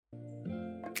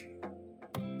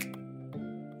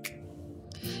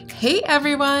Hey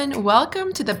everyone,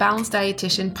 welcome to the Balanced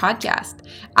Dietitian podcast.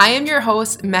 I am your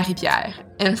host, Marie-Pierre,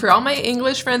 and for all my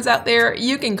English friends out there,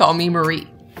 you can call me Marie.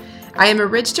 I am a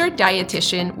registered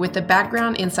dietitian with a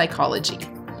background in psychology.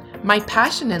 My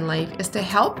passion in life is to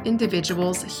help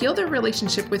individuals heal their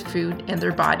relationship with food and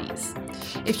their bodies.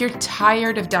 If you're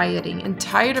tired of dieting and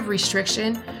tired of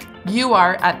restriction, you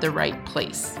are at the right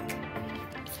place.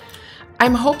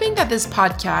 I'm hoping that this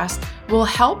podcast will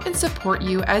help and support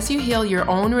you as you heal your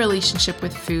own relationship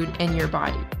with food and your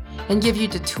body, and give you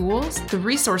the tools, the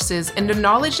resources, and the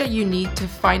knowledge that you need to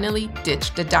finally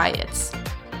ditch the diets.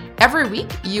 Every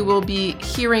week, you will be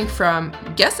hearing from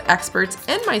guest experts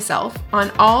and myself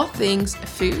on all things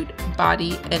food,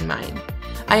 body, and mind.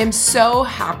 I am so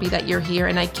happy that you're here,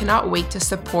 and I cannot wait to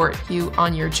support you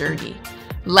on your journey.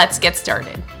 Let's get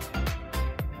started.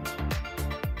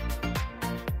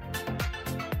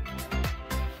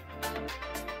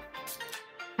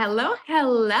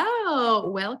 Hello.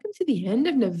 Welcome to the end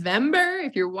of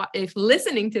November. If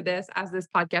listening to this as this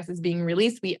podcast is being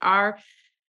released, we are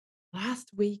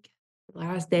last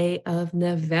day of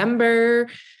November.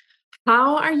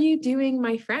 How are you doing,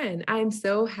 my friend? I'm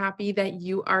so happy that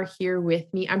you are here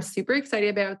with me. I'm super excited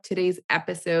about today's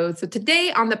episode. So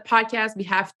today on the podcast, we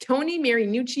have Toni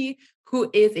Marinucci,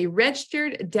 who is a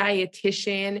registered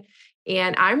dietitian.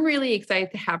 And I'm really excited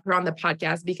to have her on the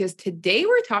podcast because today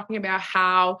we're talking about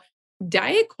how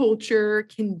diet culture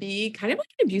can be kind of like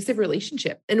an abusive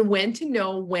relationship and when to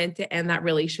know when to end that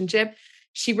relationship.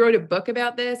 She wrote a book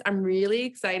about this. I'm really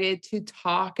excited to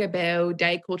talk about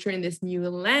diet culture in this new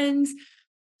lens.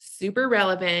 Super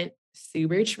relevant,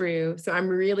 super true. So I'm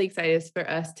really excited for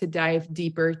us to dive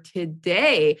deeper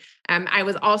today. I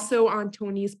was also on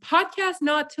Toni's podcast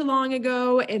not too long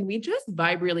ago, and we just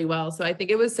vibe really well. So I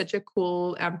think it was such a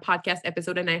cool podcast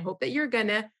episode, and I hope that you're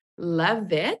gonna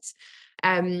love it.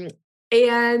 And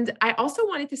I also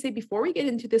wanted to say before we get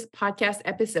into this podcast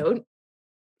episode,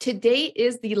 today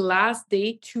is the last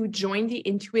day to join the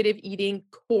intuitive eating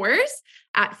course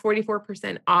at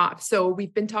 44% off. So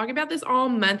we've been talking about this all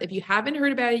month. If you haven't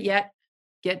heard about it yet,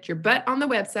 get your butt on the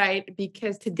website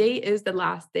because today is the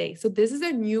last day. So this is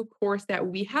a new course that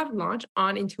we have launched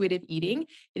on intuitive eating.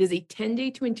 It is a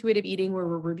 10-day to intuitive eating where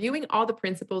we're reviewing all the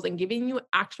principles and giving you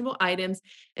actionable items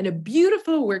and a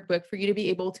beautiful workbook for you to be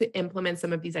able to implement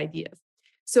some of these ideas.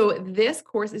 So this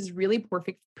course is really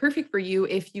perfect for you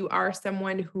if you are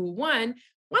someone who wants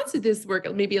to do this work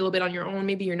maybe a little bit on your own.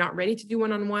 Maybe you're not ready to do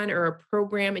one-on-one or a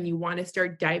program and you want to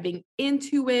start diving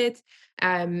into it.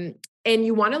 And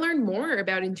you want to learn more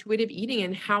about intuitive eating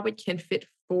and how it can fit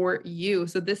for you.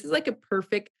 So this is like a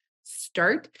perfect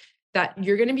start that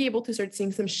you're going to be able to start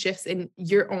seeing some shifts in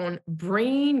your own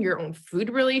brain, your own food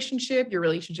relationship, your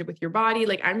relationship with your body.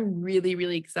 Like I'm really,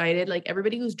 really excited. Like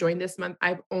everybody who's joined this month,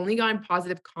 I've only gotten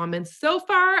positive comments so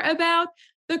far about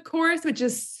the course, which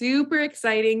is super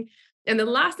exciting. And the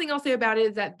last thing I'll say about it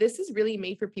is that this is really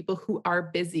made for people who are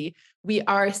busy. We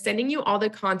are sending you all the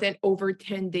content over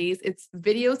 10 days. It's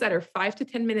videos that are 5 to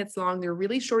 10 minutes long. They're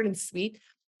really short and sweet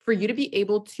for you to be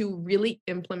able to really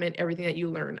implement everything that you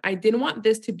learn. I didn't want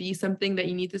this to be something that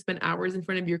you need to spend hours in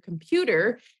front of your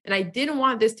computer. And I didn't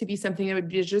want this to be something that would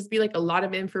just be like a lot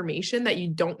of information that you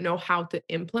don't know how to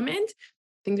implement.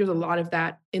 I think there's a lot of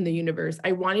that in the universe.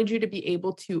 I wanted you to be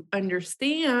able to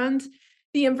understand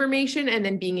the information and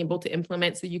then being able to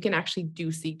implement so you can actually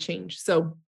do see change.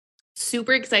 So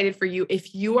super excited for you.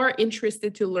 If you are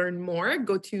interested to learn more,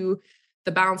 go to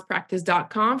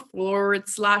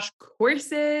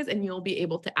thebalancedpractice.com/courses and you'll be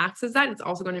able to access that. It's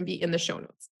also going to be in the show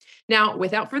notes. Now,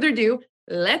 without further ado,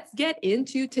 let's get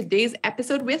into today's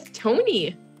episode with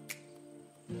Toni.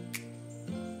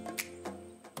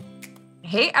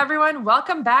 Hey everyone,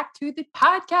 welcome back to the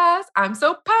podcast. I'm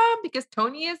so pumped because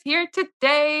Toni is here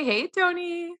today. Hey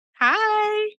Toni.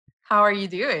 Hi. How are you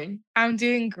doing? I'm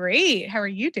doing great. How are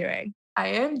you doing? I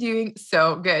am doing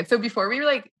so good. So before we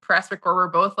press record, we're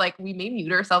both we may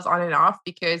mute ourselves on and off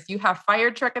because you have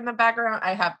fire truck in the background.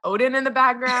 I have Odin in the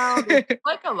background.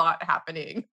 It's a lot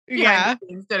happening behind the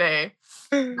scenes today.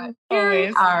 But here we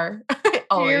are.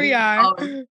 Here we are.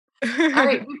 Always. All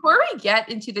right. Before we get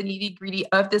into the nitty gritty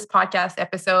of this podcast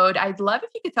episode, I'd love if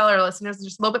you could tell our listeners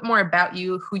just a little bit more about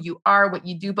you, who you are, what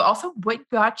you do, but also what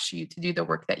got you to do the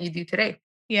work that you do today.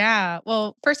 Yeah.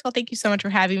 Well, first of all, thank you so much for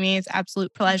having me. It's an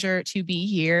absolute pleasure to be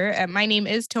here. My name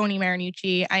is Toni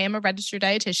Marinucci. I am a registered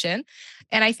dietitian.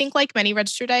 And I think like many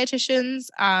registered dietitians,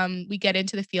 we get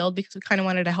into the field because we kind of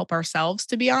wanted to help ourselves,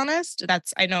 to be honest.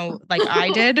 I know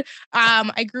I did.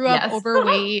 I grew up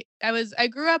overweight. I was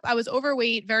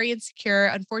overweight, very insecure,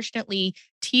 unfortunately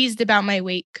teased about my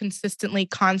weight consistently,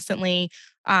 constantly.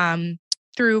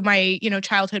 through my,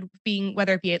 childhood being,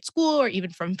 whether it be at school or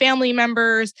even from family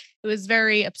members. It was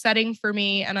very upsetting for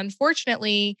me. And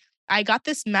unfortunately, I got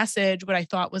this message, what I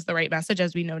thought was the right message,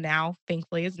 as we know now,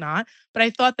 thankfully is not. But I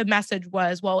thought the message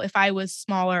was, well, if I was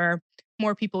smaller,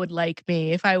 more people would like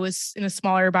me. If I was in a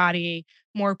smaller body,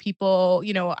 more people,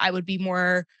 I would be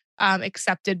more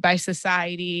accepted by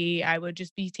society. I would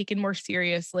just be taken more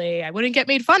seriously. I wouldn't get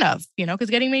made fun of, because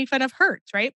getting made fun of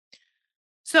hurts, right?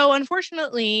 So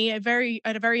unfortunately, at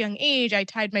a very young age, I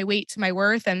tied my weight to my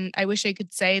worth. And I wish I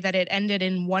could say that it ended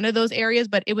in one of those areas,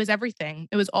 but it was everything.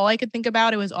 It was all I could think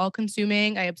about. It was all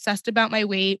consuming. I obsessed about my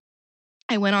weight.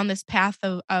 I went on this path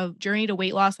of journey to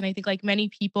weight loss. And I think like many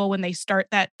people, when they start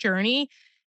that journey,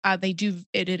 they do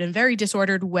it in a very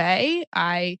disordered way.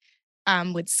 I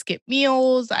would skip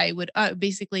meals. I would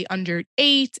basically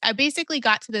underate. I basically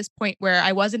got to this point where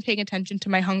I wasn't paying attention to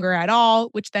my hunger at all,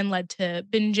 which then led to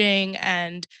binging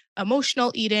and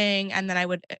emotional eating. And then I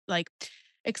would like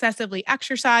excessively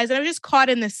exercise. And I was just caught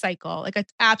in this cycle, like an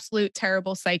absolute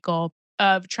terrible cycle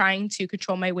of trying to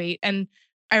control my weight. And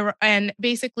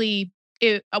basically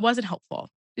it wasn't helpful.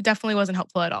 It definitely wasn't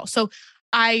helpful at all. So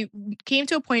I came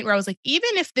to a point where I was like, even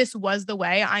if this was the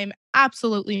way, I'm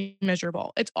absolutely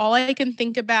miserable. It's all I can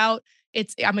think about.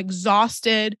 I'm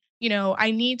exhausted.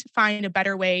 I need to find a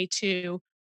better way to,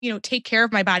 take care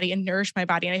of my body and nourish my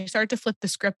body. And I started to flip the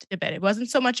script a bit. It wasn't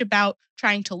so much about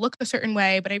trying to look a certain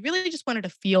way, but I really just wanted to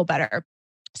feel better.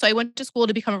 So I went to school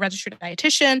to become a registered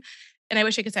dietitian. And I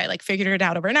wish I could say I like figured it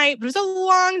out overnight, but it was a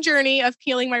long journey of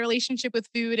healing my relationship with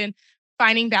food and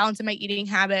finding balance in my eating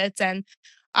habits. And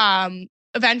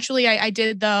eventually I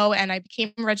did though, and I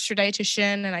became a registered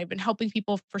dietitian, and I've been helping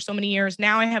people for so many years.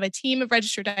 Now I have a team of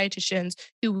registered dietitians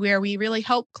where we really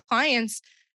help clients,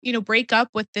 break up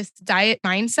with this diet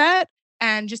mindset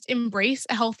and just embrace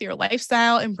a healthier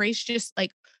lifestyle, embrace just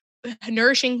like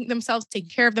nourishing themselves, taking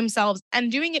care of themselves,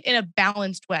 and doing it in a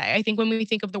balanced way. I think when we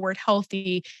think of the word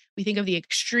healthy, we think of the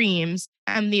extremes,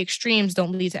 and the extremes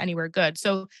don't lead to anywhere good.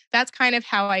 So that's kind of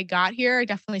how I got here. I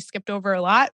definitely skipped over a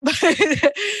lot, but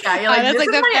Yeah, you're like, that's this like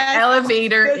is the my best,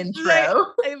 elevator this is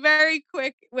intro. a very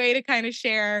quick way to kind of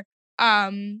share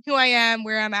who I am,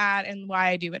 where I'm at, and why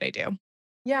I do what I do.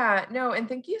 Yeah, no, and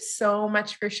thank you so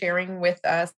much for sharing with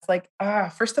us. Like,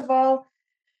 first of all,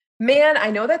 man,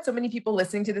 I know that so many people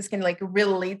listening to this can like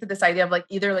relate to this idea of like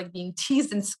either like being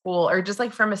teased in school or just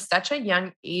like from such a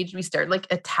young age, we start like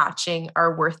attaching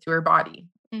our worth to our body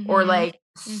or Mm-hmm. like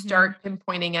Mm-hmm. start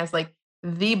pinpointing as like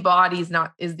the body's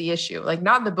not is the issue, like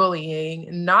not the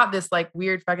bullying, not this like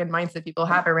weird fucking mindset people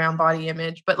have around body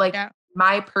image, but like Yeah.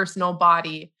 my personal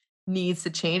body needs to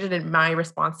change it and my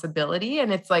responsibility.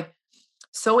 And it's like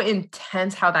so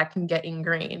intense how that can get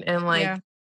ingrained and like Yeah.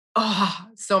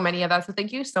 so many of that. So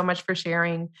thank you so much for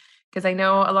sharing because I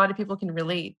know a lot of people can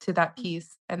relate to that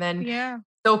piece. And then Yeah.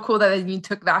 so cool that you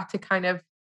took that to kind of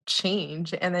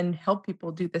change and then help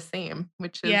people do the same,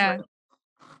 which is Yeah. like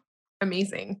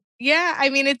amazing. Yeah, I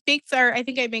mean, I think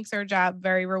it makes our job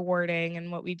very rewarding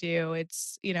in what we do.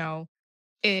 It's,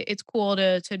 it's cool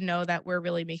to know that we're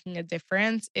really making a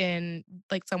difference in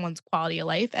like someone's quality of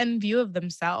life and view of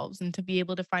themselves, and to be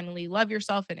able to finally love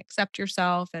yourself and accept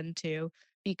yourself and to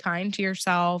be kind to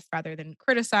yourself rather than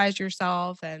criticize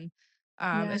yourself. And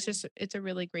Yeah. it's a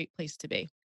really great place to be.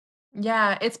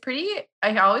 Yeah. It's pretty,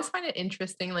 I always find it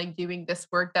interesting, like doing this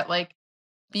work that like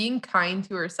being kind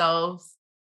to ourselves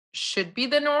should be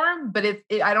the norm, but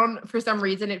I don't, for some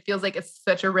reason, it feels like it's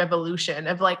such a revolution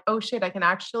of like, oh shit, I can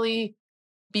actually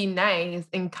be nice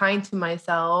and kind to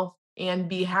myself and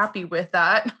be happy with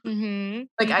that. Mhm.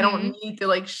 Like, I don't Mhm. need to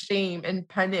like shame and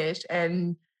punish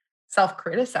and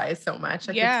self-criticize so much.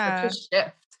 Like, it's such a Yeah.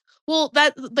 shift. Well,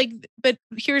 but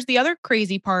here's the other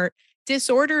crazy part.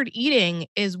 Disordered eating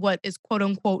is what is quote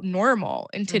unquote normal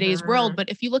in today's world. Mhm. But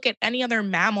if you look at any other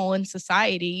mammal in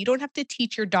society, you don't have to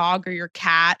teach your dog or your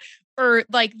cat or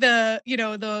like the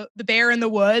bear in the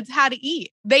woods how to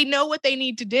eat. They know what they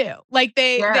need to do. Like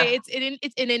Yeah. it's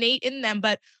an innate in them.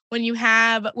 But when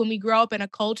we grow up in a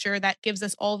culture that gives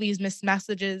us all these missed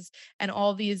messages and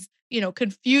all these,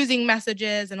 confusing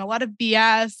messages and a lot of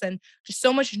BS and just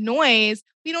so much noise,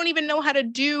 we don't even know how to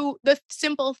do the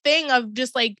simple thing of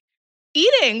just like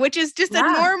eating, which is just a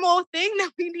Yeah. normal thing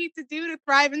that we need to do to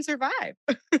thrive and survive.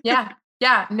 Yeah.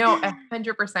 Yeah. No,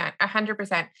 100%.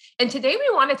 100%. And today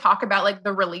we want to talk about like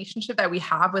the relationship that we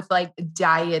have with like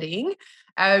dieting.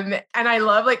 And I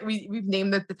love like we've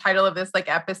named the title of this like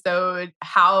episode,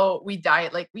 How We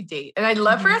Diet Like We Date. And I'd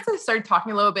love for Mhm. us to start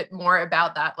talking a little bit more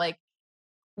about that. Like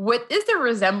what is the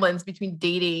resemblance between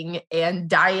dating and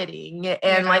dieting?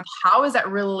 And Yeah. like, how is that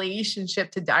relationship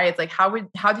to diets? Like, how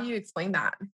do you explain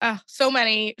that? So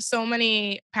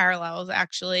many parallels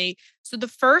actually. So the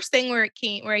first thing where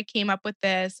I came up with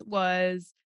this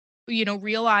was,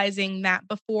 realizing that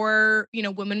before,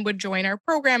 women would join our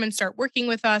program and start working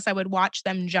with us, I would watch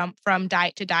them jump from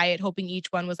diet to diet, hoping each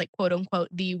one was like quote unquote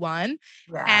the one.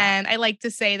 Yeah. And I like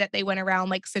to say that they went around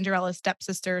like Cinderella's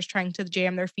stepsisters trying to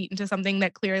jam their feet into something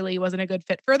that clearly wasn't a good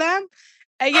fit for them.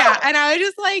 Yeah. And I was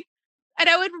just like, and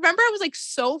I would remember I was like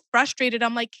so frustrated.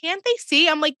 I'm like, can't they see?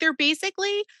 I'm like, they're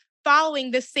basically following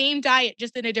the same diet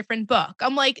just in a different book.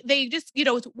 I'm like, they just,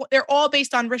 they're all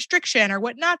based on restriction or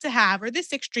what not to have or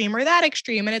this extreme or that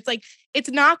extreme. And it's like, it's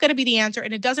not going to be the answer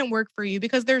and it doesn't work for you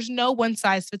because there's no one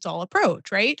size fits all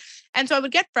approach. Right. And so I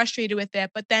would get frustrated with it.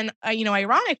 But then,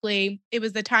 ironically, it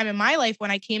was the time in my life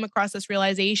when I came across this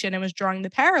realization and was drawing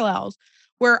the parallels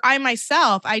where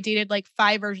I dated like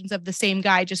 5 versions of the same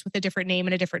guy, just with a different name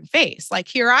and a different face. Like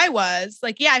here I was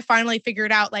like, yeah, I finally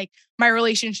figured out like my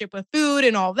relationship with food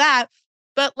and all that.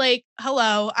 But like,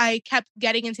 hello, I kept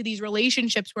getting into these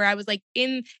relationships where I was like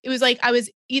it was like I was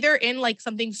either in like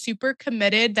something super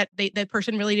committed that that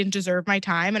person really didn't deserve my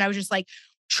time. And I was just like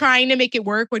trying to make it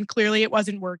work when clearly it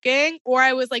wasn't working, or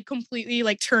I was like completely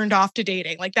like turned off to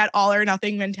dating, like that all or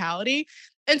nothing mentality.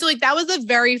 And so like that was the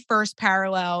very first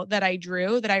parallel that I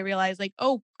drew, that I realized like,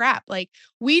 oh crap, like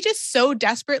we just so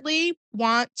desperately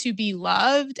want to be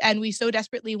loved and we so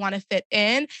desperately want to fit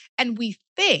in. And we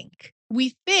think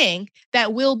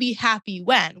that we'll be happy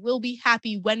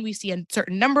when we see a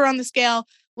certain number on the scale.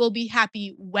 We'll be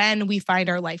happy when we find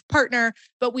our life partner,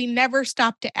 but we never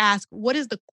stop to ask, what is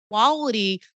the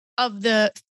quality of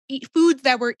the foods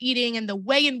that we're eating and the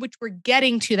way in which we're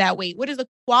getting to that weight? What is the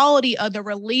quality of the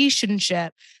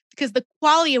relationship? Because the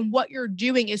quality and what you're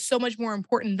doing is so much more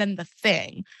important than the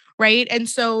thing, right? And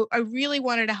so I really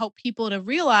wanted to help people to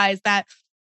realize that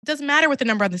it doesn't matter what the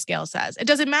number on the scale says. It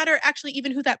doesn't matter actually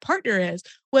even who that partner is.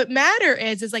 What matter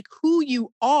is like who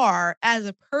you are as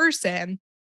a person.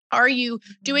 Are you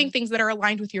doing Mhm. things that are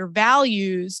aligned with your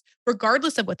values,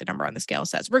 regardless of what the number on the scale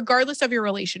says, regardless of your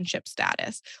relationship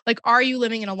status? Like, are you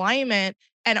living in alignment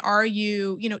and are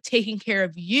you, taking care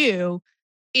of you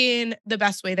in the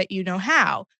best way that you know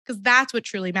how? Because that's what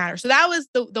truly matters. So that was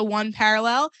the one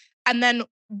parallel. And then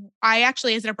I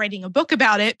actually ended up writing a book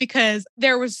about it because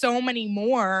there was so many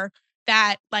more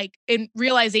that like in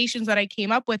realizations that I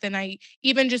came up with. And I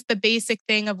even just the basic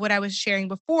thing of what I was sharing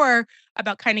before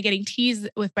about kind of getting teased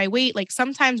with my weight. Like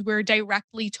sometimes we're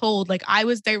directly told, like I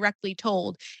was directly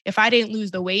told, if I didn't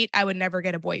lose the weight, I would never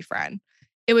get a boyfriend.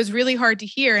 It was really hard to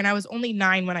hear. And I was only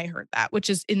 9 when I heard that, which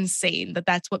is insane that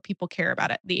that's what people care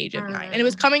about at the age of 9. And it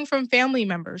was Mm. coming from family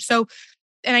members. So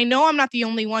and I know I'm not the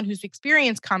only one who's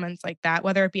experienced comments like that,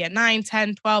 whether it be at 9,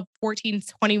 10, 12, 14,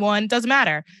 21, doesn't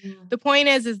matter. Mhm. The point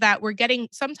is that we're getting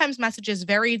sometimes messages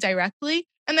very directly.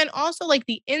 And then also like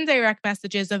the indirect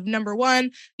messages of number one,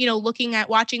 looking at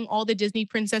watching all the Disney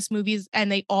princess movies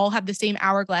and they all have the same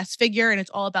hourglass figure and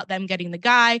it's all about them getting the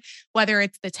guy, whether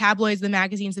it's the tabloids, the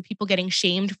magazines, the people getting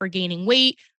shamed for gaining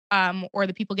weight, or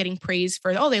the people getting praised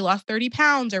for, oh, they lost 30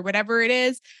 pounds or whatever it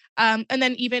is. And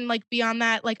then even like beyond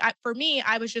that, like for me,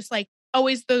 I was just like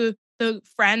always the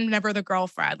friend, never the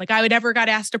girlfriend. Like I would never got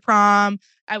asked to prom.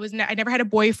 I never had a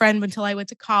boyfriend until I went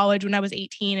to college when I was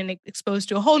 18 and exposed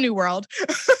to a whole new world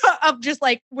of just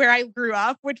like where I grew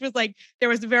up, which was like there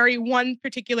was very one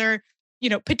particular,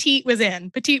 petite was in,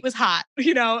 petite was hot,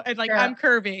 and like Yeah. I'm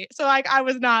curvy. So like I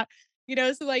was not,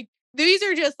 so like these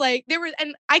are just like there were,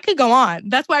 and I could go on.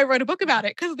 That's why I wrote a book about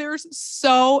it, because there's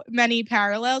so many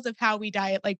parallels of how we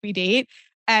diet like we date.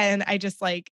 And I just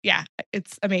like, yeah,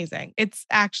 it's amazing. It's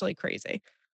actually crazy.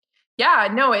 Yeah,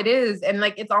 no, it is. And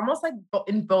like it's almost like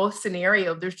in both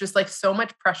scenario, there's just like so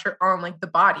much pressure on like the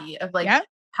body of like Yeah.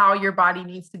 how your body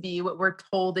needs to be, what we're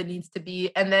told it needs to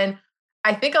be. And then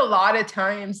I think a lot of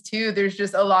times too, there's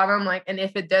just a lot on like, and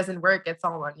if it doesn't work, it's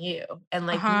all on you. And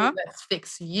like Uh-huh. let's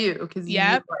fix you because you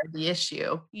Yep. are the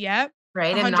issue. Yep.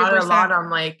 Right. And not a lot 100%. on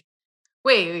like,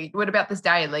 wait, what about this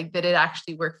diet? Like, did it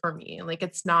actually work for me? Like,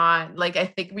 it's not like I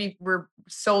think we were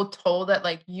so told that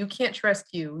like you can't trust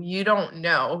you. You don't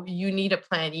know. You need a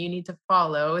plan. You need to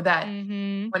follow that.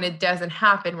 Mhm. When it doesn't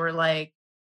happen, we're like,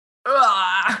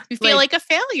 ah, You feel like, like a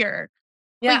failure,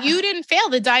 but yeah, you didn't fail.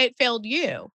 The diet failed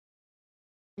you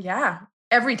yeah,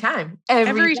 every every time.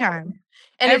 time.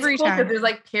 And it's Every cool because time. there's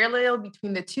like parallel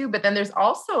between the two, but then there's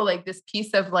also like this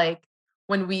piece of like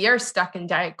when we are stuck in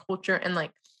diet culture and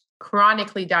like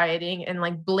chronically dieting and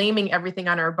like blaming everything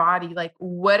on our body, like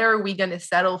what are we going to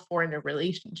settle for in a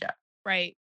relationship?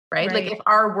 Right. right? Like Right. if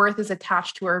our worth is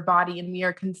attached to our body and we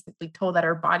are constantly told that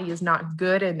our body is not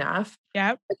good enough,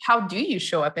 Yep. like how do you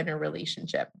show up in a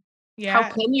relationship? How Yeah.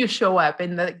 can you show up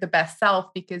in the best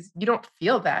self because you don't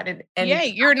feel that in any Yeah,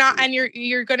 you're not, capacity? and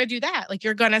you're gonna do that. Like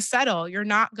you're gonna settle. You're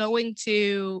not going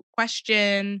to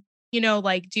question,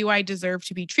 like, do I deserve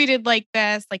to be treated like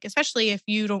this? Like, especially if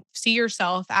you don't see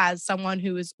yourself as someone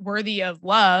who is worthy of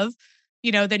love,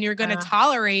 then you're gonna Yeah.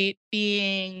 tolerate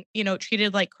being,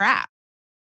 treated like crap.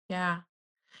 Yeah.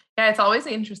 Yeah, it's always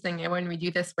interesting when we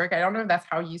do this work. I don't know if that's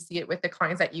how you see it with the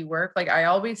clients that you work. Like I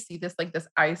always see this like this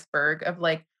iceberg of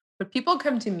like what people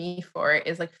come to me for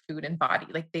is like food and body.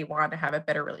 Like they want to have a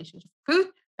better relationship with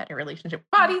food, better relationship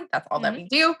with body. That's all that Mm-hmm. we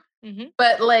do. Mm-hmm.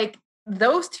 But like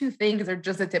those two things are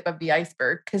just the tip of the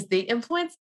iceberg because they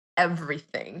influence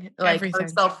everything, like our Everything.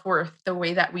 self-worth, the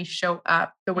way that we show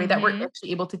up, the way that we're Mm-hmm.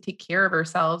 actually able to take care of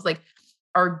ourselves, like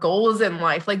our goals in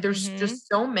life. Like there's Mm-hmm. just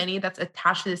so many that's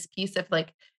attached to this piece of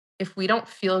like if we don't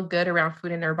feel good around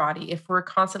food in our body, if we're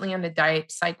constantly on the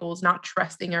diet cycles, not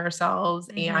trusting ourselves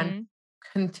and Mm-hmm.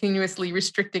 continuously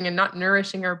restricting and not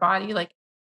nourishing our body, like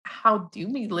how do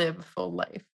we live a full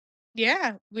life?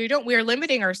 Yeah, we're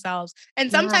limiting ourselves.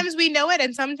 And Yeah. sometimes we know it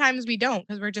and sometimes we don't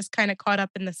because we're just kind of caught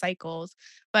up in the cycles.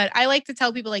 But I like to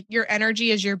tell people like your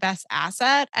energy is your best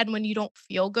asset. And when you don't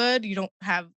feel good,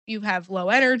 you have low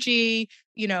energy,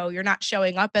 you're not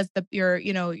showing up as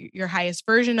your highest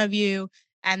version of you.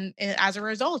 And as a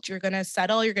result, you're gonna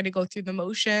settle, you're gonna go through the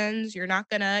motions, you're not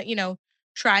gonna,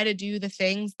 try to do the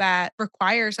things that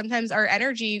require sometimes our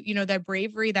energy, that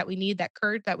bravery that we need, that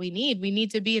courage that we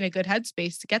need to be in a good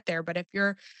headspace to get there. But if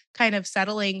you're kind of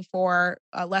settling for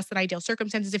less than ideal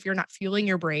circumstances, if you're not fueling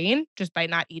your brain just by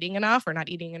not eating enough or not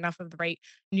eating enough of the right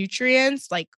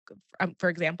nutrients, like for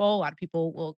example, a lot of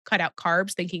people will cut out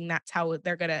carbs thinking that's how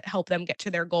they're going to help them get to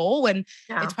their goal, when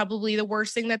Yeah. it's probably the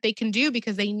worst thing that they can do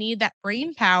because they need that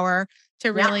brain power to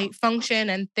Yeah. really function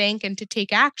and think and to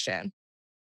take action.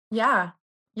 Yeah.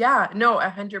 Yeah. No,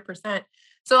 100%.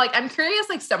 So like I'm curious,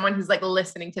 like someone who's like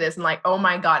listening to this and like, oh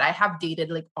my God, I have dated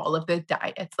like all of the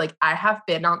diets. Like I have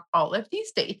been on all of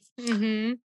these dates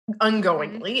Mhm. Mhm.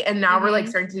 ongoingly. And now we're like Mhm.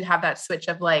 starting to have that switch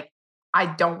of like, I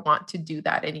don't want to do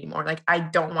that anymore. Like I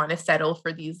don't want to settle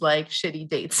for these like shitty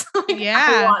dates. Like I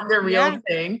Yeah. want the real Yeah.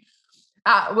 thing.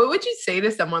 What would you say to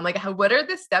someone? Like what are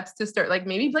the steps to start like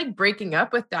maybe like breaking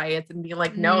up with diets and being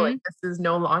like, no, like Mhm. this is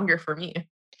no longer for me.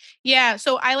 Yeah,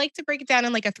 so I like to break it down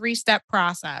in like a 3-step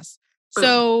process. Boom.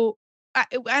 So,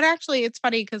 and actually it's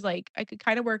funny because like I could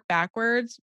kind of work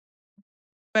backwards,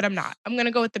 but I'm not. I'm gonna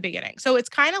go with the beginning. So it's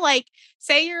kind of like,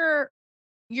 say you're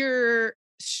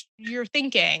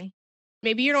thinking,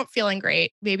 maybe you're not feeling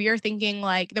great. Maybe you're thinking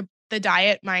like the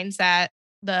diet mindset,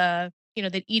 the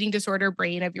eating disorder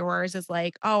brain of yours is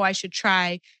like, oh, I should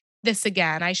try this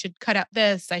again. I should cut out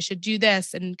this. I should do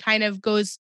this, and kind of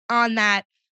goes on that.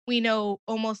 We know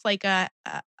almost like a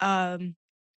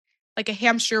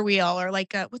hamster wheel, or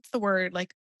like a, what's the word?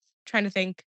 Like, trying to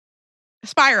think, a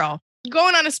spiral.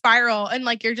 Going on a spiral, and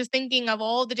like you're just thinking of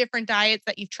all the different diets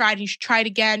that you've tried. You should try it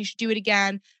again. You should do it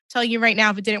again. Telling you right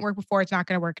now, if it didn't work before, it's not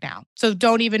going to work now. So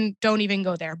don't even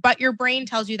go there. But your brain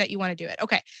tells you that you want to do it.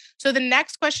 Okay. So the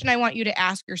next question I want you to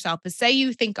ask yourself is, say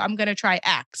you think I'm going to try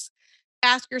X.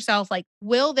 Ask yourself, like,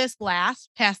 will this last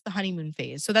past the honeymoon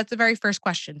phase? So that's the very first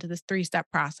question to this 3-step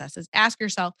process, is ask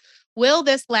yourself, will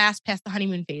this last past the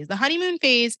honeymoon phase? The honeymoon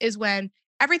phase is when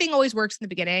everything always works in the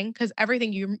beginning, because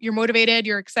everything, you're motivated,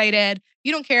 you're excited,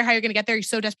 you don't care how you're going to get there, you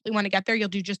so desperately want to get there, you'll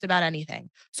do just about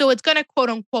anything. So it's going to quote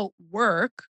unquote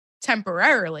work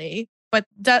temporarily, but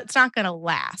it's not going to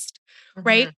last,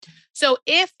 right? Mhm. So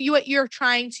if what you're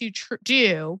trying to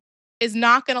do is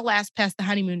not going to last past the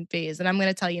honeymoon phase, and I'm going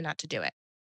to tell you not to do it.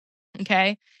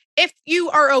 Okay. If you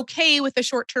are okay with a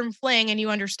short term fling and you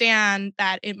understand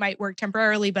that it might work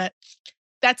temporarily, but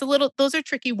those are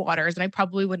tricky waters, and I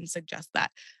probably wouldn't suggest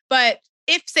that. But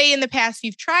if, say, in the past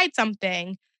you've tried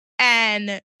something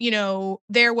and,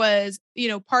 there was,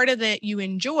 part of it you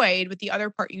enjoyed, but the other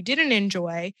part you didn't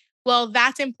enjoy, well,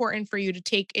 that's important for you to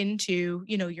take into,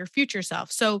 your future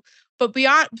self. But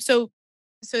beyond, so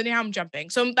now I'm jumping.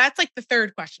 So that's like the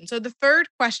third question. So the third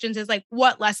questions is like,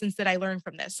 what lessons did I learn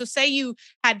from this? So say you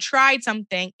had tried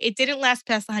something, it didn't last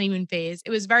past the honeymoon phase. It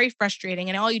was very frustrating.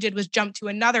 And all you did was jump to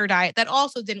another diet that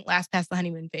also didn't last past the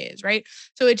honeymoon phase, right?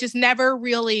 So it just never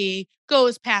really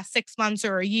goes past 6 months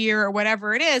or a year or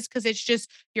whatever it is, because it's just,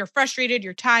 you're frustrated,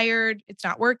 you're tired, it's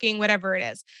not working, whatever it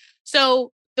is.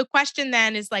 So the question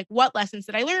then is like, what lessons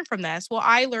did I learn from this? Well,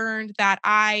 I learned that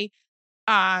I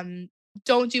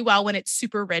don't do well when it's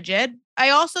super rigid. I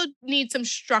also need some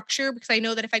structure because I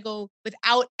know that if I go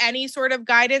without any sort of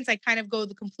guidance, I kind of go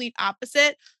the complete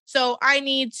opposite. So I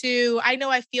know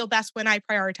I feel best when I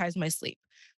prioritize my sleep.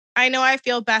 I know I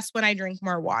feel best when I drink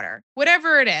more water.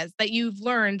 Whatever it is that you've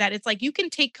learned, that it's like you can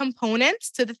take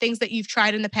components to the things that you've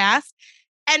tried in the past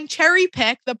and cherry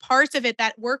pick the parts of it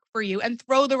that work for you and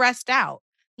throw the rest out.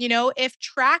 If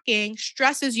tracking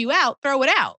stresses you out, throw it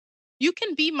out. You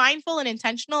can be mindful and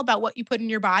intentional about what you put in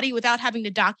your body without having to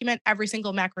document every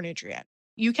single macronutrient.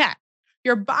 You can.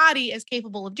 Your body is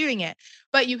capable of doing it,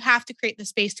 but you have to create the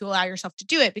space to allow yourself to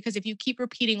do it, because if you keep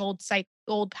repeating old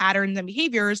patterns and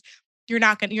behaviors, you're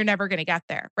never going to get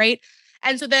there, right?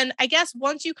 And so then I guess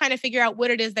once you kind of figure out what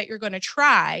it is that you're going to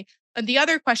try, the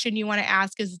other question you want to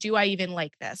ask is, do I even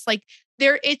like this? Like,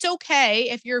 it's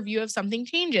okay if your view of something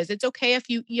changes. It's okay if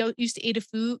you used to eat a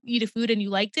food and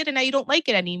you liked it and now you don't like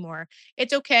it anymore.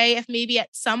 It's okay if maybe at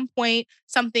some point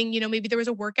something, maybe there was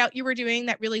a workout you were doing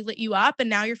that really lit you up and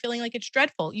now you're feeling like it's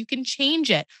dreadful. You can change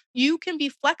it. You can be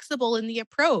flexible in the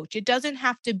approach. It doesn't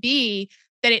have to be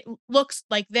that it looks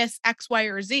like this X, Y,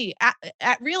 or Z.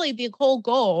 At really the whole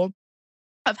goal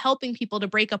of helping people to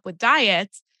break up with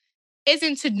diets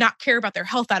isn't to not care about their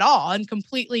health at all and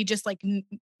completely just like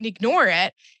ignore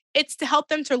it. It's to help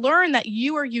them to learn that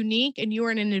you are unique and you are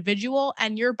an individual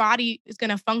and your body is going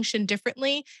to function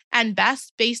differently and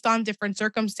best based on different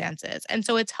circumstances. And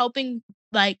so it's helping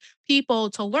like people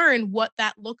to learn what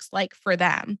that looks like for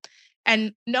them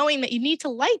and knowing that you need to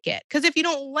like it. Because if you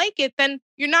don't like it, then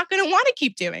you're not going to want to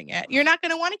keep doing it. You're not going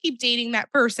to want to keep dating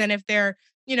that person if they're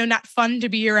not fun to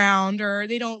be around or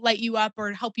they don't light you up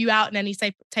or help you out in any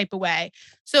type of way.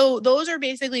 So those are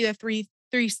basically the three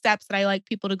steps that I like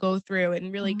people to go through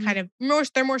and really kind of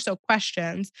they're more so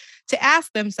questions to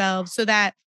ask themselves so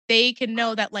that they can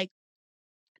know that like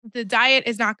the diet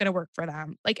is not going to work for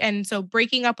them. Like, and so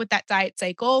breaking up with that diet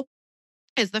cycle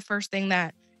is the first thing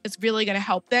that is really going to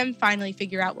help them finally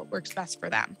figure out what works best for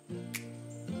them.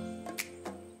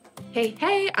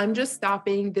 Hey, I'm just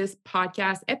stopping this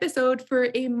podcast episode for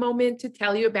a moment to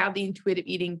tell you about the intuitive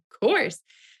eating course.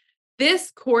 This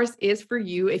course is for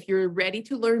you if you're ready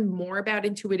to learn more about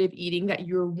intuitive eating, that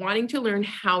you're wanting to learn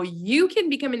how you can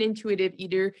become an intuitive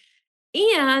eater,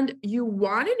 and you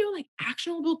want to know like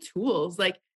actionable tools.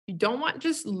 Like, you don't want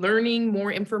just learning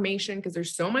more information because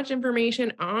there's so much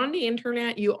information on the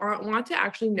internet. You want to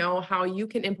actually know how you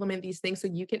can implement these things so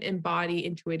you can embody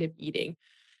intuitive eating.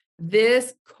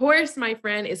 This course, my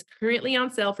friend, is currently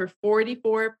on sale for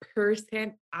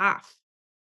 44% off,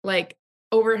 like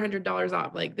over $100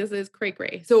 off. Like, this is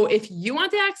cray. So if you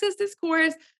want to access this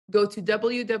course, go to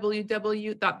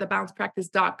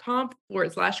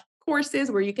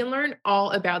www.thebalancepractice.com/courses, where you can learn all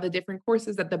about the different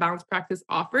courses that the Balance Practice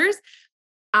offers.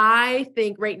 I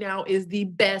think right now is the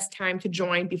best time to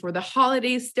join before the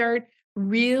holidays start,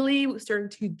 really starting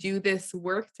to do this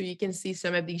work so you can see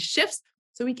some of these shifts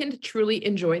so we can truly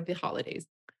enjoy the holidays.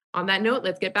 On that note,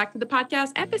 let's get back to the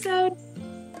podcast episode.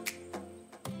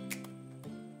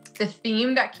 The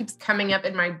theme that keeps coming up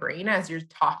in my brain as you're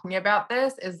talking about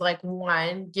this is like,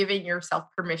 one, giving yourself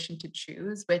permission to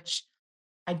choose, which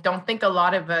I don't think a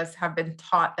lot of us have been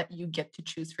taught that you get to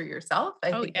choose for yourself.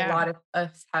 I think a lot of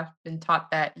us have been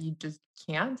taught that you just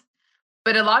can't.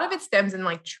 But a lot of it stems in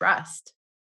like trust,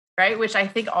 right? Which I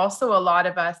think also a lot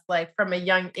of us, like from a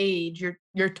young age,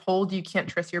 you're told you can't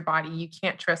trust your body, you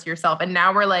can't trust yourself. And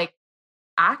now we're like,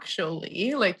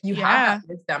 actually, like you have that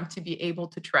wisdom to be able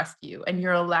to trust you. And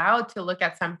you're allowed to look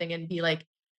at something and be like,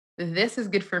 this is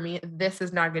good for me. This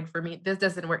is not good for me. This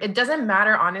doesn't work. It doesn't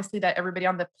matter, honestly, that everybody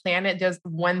on the planet does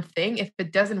one thing. If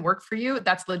it doesn't work for you,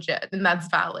 that's legit and that's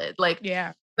valid. Like,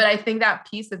 but I think that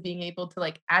piece of being able to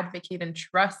like advocate and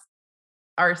trust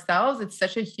ourselves, it's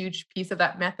such a huge piece of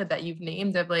that method that you've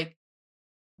named, of like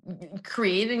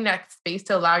creating that space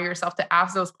to allow yourself to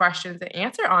ask those questions and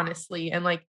answer honestly, and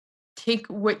like take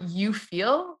what you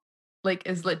feel like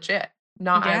is legit,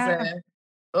 not as a,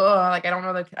 oh, like, I don't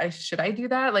know, like, should I do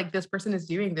that? Like, this person is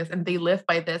doing this and they live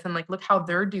by this, and like, look how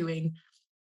they're doing.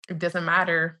 It doesn't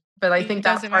matter. But I think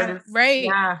that part is,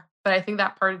 yeah, but I think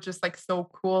that part is just like so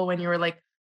cool when you were like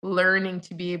learning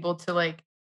to be able to like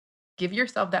give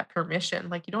yourself that permission.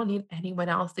 Like, you don't need anyone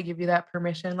else to give you that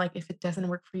permission. Like, if it doesn't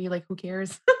work for you, like, who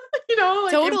cares? Like,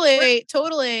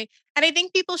 Totally. And I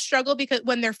think people struggle because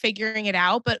when they're figuring it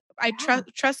out, but I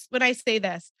trust when I say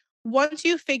this. Once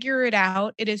you figure it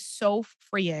out, it is so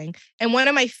freeing. And one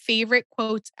of my favorite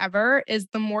quotes ever is,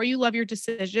 the more you love your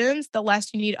decisions, the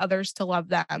less you need others to love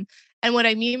them. And what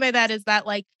I mean by that is that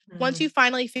like, once you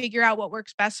finally figure out what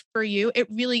works best for you, it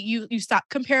really, you stop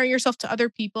comparing yourself to other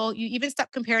people. You even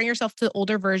stop comparing yourself to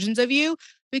older versions of you.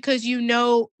 because you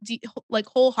know, like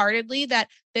wholeheartedly that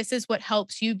this is what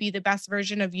helps you be the best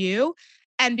version of you.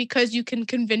 And because you can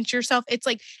convince yourself, it's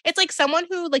like someone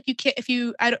who like you can't, if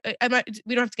you, I'm not,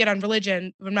 we don't have to get on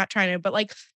religion. I'm not trying to, but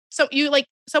like, so you like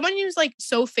someone who's like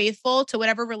so faithful to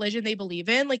whatever religion they believe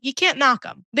in, like you can't knock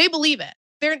them. They believe it.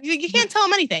 You can't tell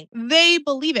them anything. They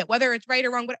believe it, whether it's right or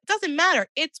wrong, but it doesn't matter.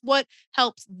 It's what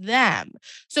helps them.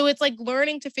 So it's like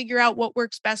learning to figure out what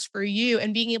works best for you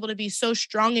and being able to be so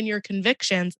strong in your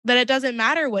convictions that it doesn't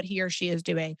matter what he or she is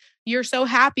doing. You're so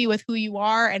happy with who you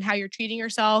are and how you're treating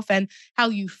yourself and how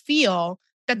you feel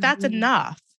that that's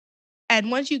enough.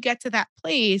 And once you get to that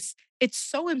place, it's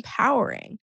so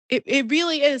empowering. It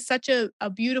really is such a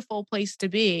beautiful place to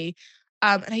be.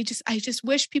 And I just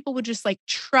wish people would just like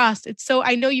trust. It's so,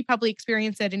 I know you probably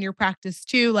experience it in your practice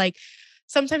too. Like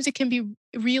sometimes it can be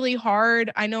really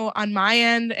hard. I know on my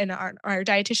end and our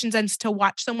dietitians ends to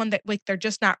watch someone that like they're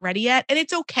just not ready yet. And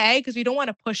it's okay because we don't want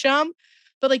to push them,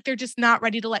 but like they're just not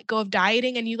ready to let go of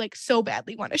dieting and you like so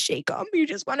badly want to shake them. You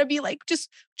just want to be like, just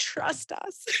trust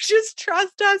us. Just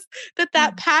trust us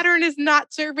that pattern is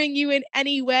not serving you in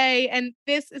any way. And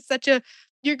this is such a,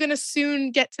 you're going to soon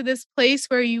get to this place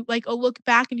where you like, oh, look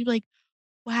back and you're like,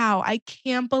 wow, I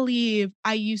can't believe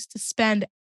I used to spend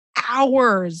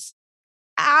hours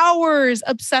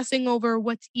obsessing over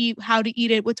what to eat, how to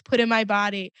eat it, what to put in my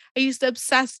body. I used to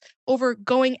obsess over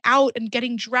going out and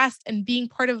getting dressed and being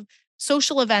part of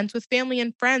social events with family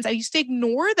and friends. I used to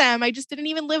ignore them. I just didn't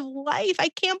even live life. I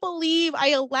can't believe I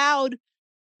allowed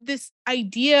this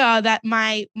idea that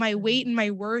my weight and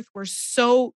my worth were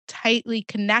so tightly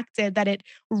connected that it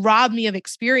robbed me of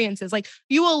experiences. Like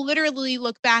you will literally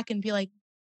look back and be like,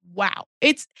 wow.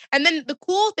 And then the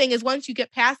cool thing is once you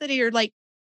get past it,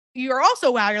 you're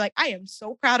also, wow, you're like, I am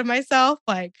so proud of myself.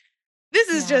 Like, this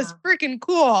is just freaking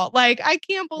cool. Like, I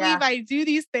can't believe I do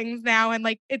these things now. And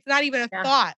like, it's not even a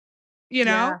thought, you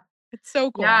know? It's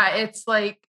so cool. Yeah, it's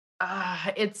like,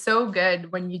 it's so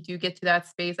good when you do get to that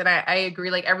space. And I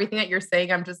agree, like everything that you're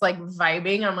saying, I'm just like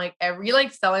vibing. I'm like, every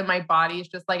like cell in my body is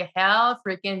just like, hell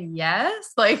freaking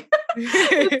yes. Like,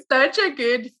 it's such a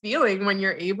good feeling when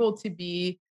you're able to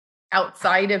be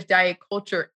outside of diet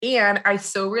culture. And I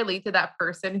so relate to that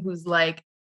person who's like,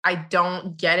 I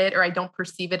don't get it, or I don't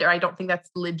perceive it, or I don't think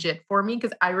that's legit for me.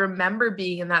 Cause I remember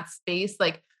being in that space.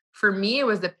 Like for me, it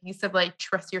was a piece of like,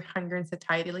 trust your hunger and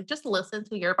satiety, like just listen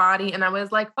to your body. And I was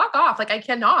like, fuck off. Like, I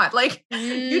cannot, like,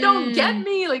 you don't get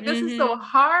me. Like, this is so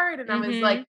hard. And I was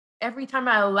like, every time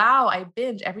I allow, I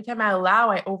binge. Every time I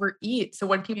allow, I overeat. So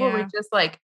when people were just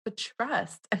like, but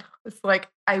trust. And I was like,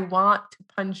 I want to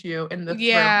punch you in the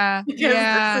throat because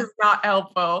this is not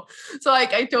helpful. So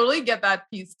like, I totally get that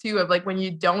piece too of like, when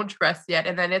you don't trust yet.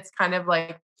 And then it's kind of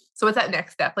like, so what's that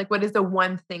next step? Like, what is the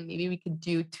one thing maybe we could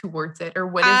do towards it? Or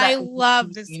what is that? I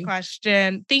love this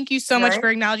question. Thank you so much for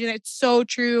acknowledging that. It's so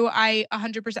true. I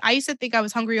 100%, I used to think I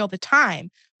was hungry all the time,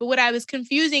 but what I was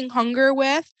confusing hunger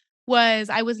with was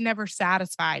I was never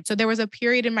satisfied. So there was a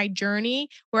period in my journey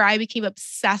where I became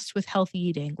obsessed with healthy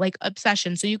eating, like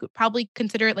obsession. So you could probably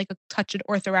consider it like a touch of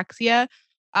orthorexia.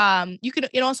 You can,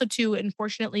 and also too,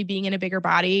 unfortunately, being in a bigger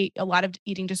body, a lot of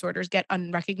eating disorders get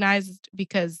unrecognized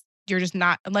because you're just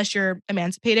not, unless you're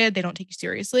emancipated, they don't take you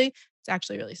seriously. It's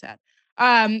actually really sad.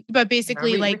 But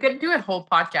basically, we could do a whole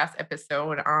podcast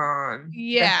episode on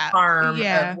the harm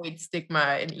of weight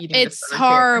stigma and eating. It's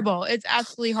horrible. It's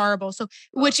absolutely horrible. So,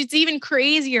 which it's even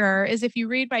crazier is if you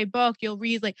read my book, you'll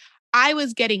read like I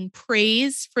was getting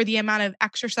praise for the amount of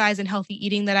exercise and healthy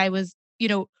eating that I was,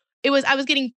 I was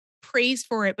getting praise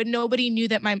for it, but nobody knew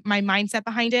that my mindset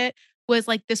behind it was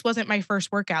like, this wasn't my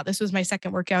first workout. This was my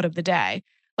second workout of the day.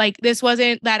 Like this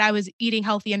wasn't that I was eating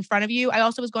healthy in front of you. I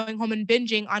also was going home and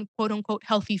binging on quote unquote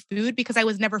healthy food because I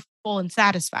was never full and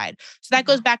satisfied. So that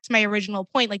goes back to my original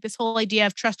point, like this whole idea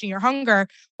of trusting your hunger.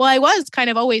 Well, I was kind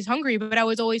of always hungry, but I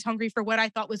was always hungry for what I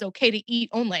thought was okay to eat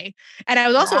only. And I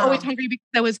was also always hungry because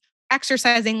I was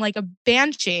exercising like a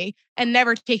banshee and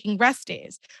never taking rest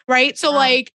days. Right. So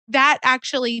like that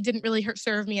actually didn't really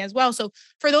serve me as well. So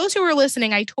for those who are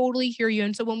listening, I totally hear you.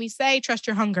 And so when we say trust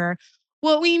your hunger,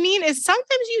 what we mean is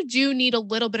sometimes you do need a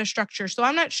little bit of structure. So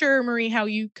I'm not sure, Marie, how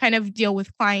you kind of deal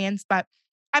with clients, but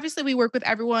obviously we work with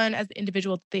everyone as the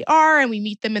individual that they are and we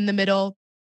meet them in the middle.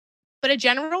 But a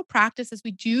general practice is we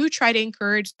do try to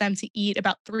encourage them to eat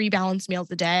about 3 balanced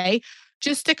meals a day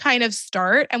just to kind of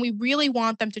start. And we really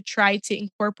want them to try to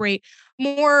incorporate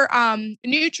more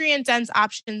nutrient dense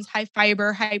options, high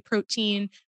fiber, high protein,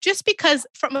 just because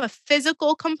from a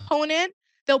physical component,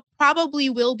 they'll probably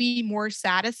will be more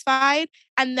satisfied.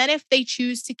 And then if they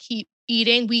choose to keep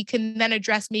eating, we can then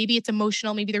address maybe it's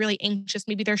emotional, maybe they're really anxious,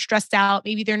 maybe they're stressed out,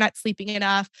 maybe they're not sleeping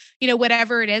enough,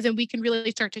 whatever it is. And we can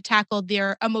really start to tackle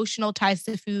their emotional ties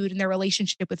to food and their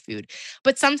relationship with food.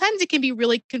 But sometimes it can be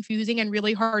really confusing and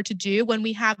really hard to do when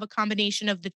we have a combination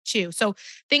of the two. So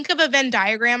think of a Venn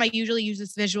diagram. I usually use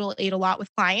this visual aid a lot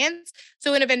with clients.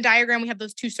 So in a Venn diagram, we have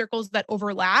those two circles that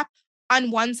overlap. On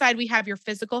one side, we have your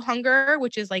physical hunger,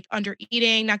 which is like under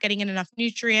eating, not getting in enough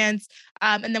nutrients.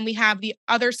 And then we have the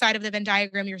other side of the Venn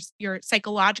diagram, your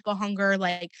psychological hunger,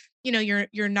 like,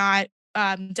 you're not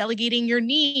delegating your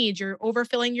needs, you're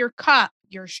overfilling your cup,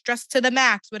 you're stressed to the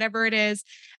max, whatever it is.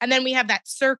 And then we have that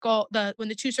circle, when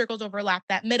the two circles overlap,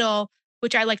 that middle,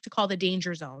 which I like to call the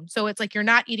danger zone. So it's like you're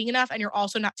not eating enough and you're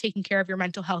also not taking care of your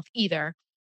mental health either.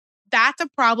 That's a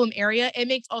problem area. It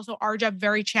makes also our job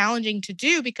very challenging to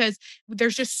do because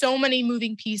there's just so many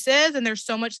moving pieces and there's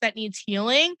so much that needs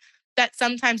healing that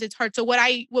sometimes it's hard. So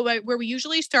where we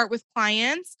usually start with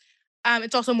clients,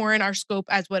 it's also more in our scope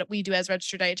as what we do as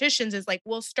registered dietitians is like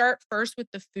we'll start first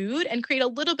with the food and create a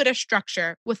little bit of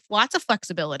structure with lots of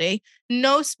flexibility.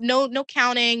 No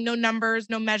counting, no numbers,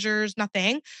 no measures,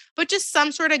 nothing, but just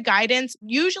some sort of guidance,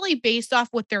 usually based off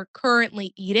what they're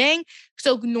currently eating.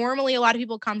 So normally a lot of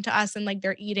people come to us and like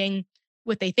they're eating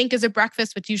what they think is a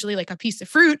breakfast, which usually like a piece of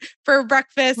fruit for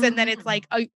breakfast. And then it's Mhm. like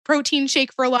a protein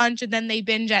shake for lunch. And then they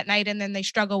binge at night and then they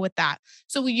struggle with that.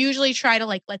 So we usually try to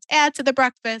like, let's add to the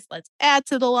breakfast, let's add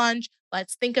to the lunch,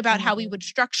 let's think about how we would Mhm.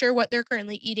 structure what they're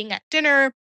currently eating at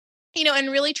dinner,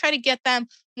 and really try to get them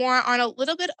more on a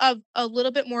little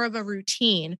bit more of a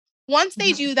routine. Once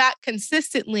they Mhm. do that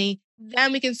consistently,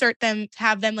 then we can start them to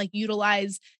have them like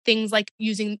utilize things like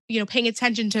using, paying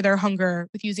attention to their hunger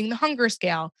with using the hunger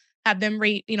scale, have them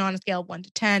rate, on a scale of 1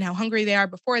 to 10, how hungry they are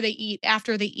before they eat,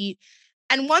 after they eat.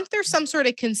 And once there's some sort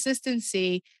of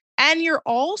consistency, and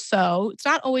it's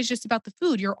not always just about the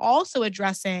food, you're also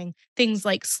addressing things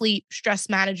like sleep, stress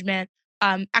management,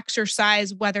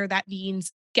 exercise, whether that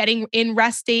means getting in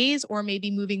rest days or maybe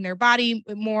moving their body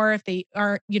more if they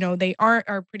are,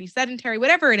 are pretty sedentary,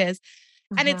 whatever it is.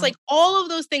 And it's Mhm. like all of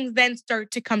those things then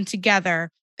start to come together.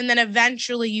 And then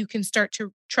eventually you can start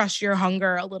to trust your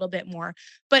hunger a little bit more.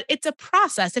 But it's a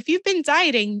process. If you've been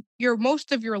dieting your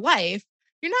most of your life,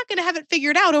 you're not going to have it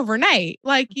figured out overnight.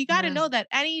 Like you got to Mhm. know that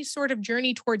any sort of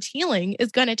journey towards healing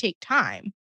is going to take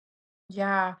time.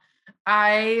 Yeah,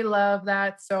 I love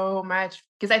that so much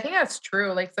because I think that's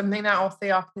true. Like something that I'll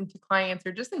say often to clients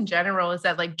or just in general is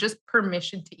that like just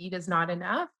permission to eat is not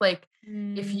enough. Like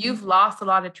if Mm, you've lost a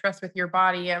lot of trust with your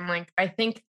body and like I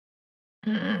think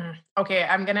okay,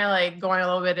 I'm gonna like go on a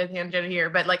little bit of tangent here,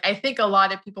 but like I think a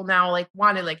lot of people now like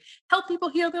want to like help people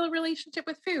heal their relationship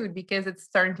with food because it's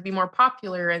starting to be more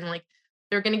popular and like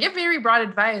they're gonna give very broad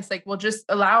advice, like we'll just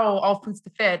allow all foods to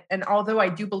fit. And although I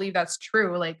do believe that's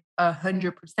true, like yeah.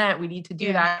 100%, we need to do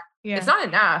Yeah. that. It's Yeah. not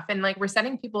enough, and like we're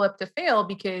setting people up to fail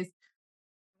because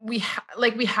we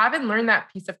haven't learned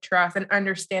that piece of trust and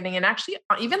understanding and actually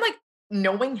even like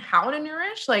knowing how to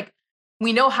nourish like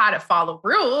we know how to follow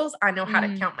rules. I know how to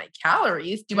Mm, count my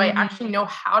calories. Do I mhm. actually know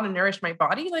how to nourish my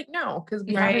body? Like no, because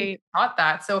we haven't Right. been taught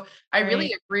that. So I really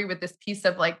Right. agree with this piece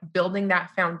of like building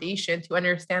that foundation to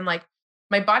understand like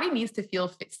my body needs to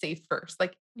feel safe first.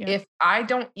 Like Yeah. if I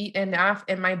don't eat enough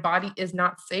and my body is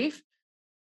not safe,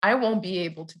 I won't be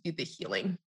able to do the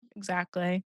healing.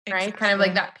 Exactly. Right? Kind of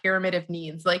like Exactly. that pyramid of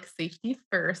needs, like safety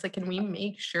first, like, can we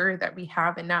make sure that we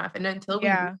have enough? And until we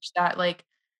Yeah. reach that, like,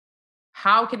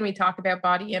 how can we talk about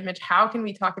body image? How can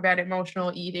we talk about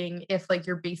emotional eating if, like,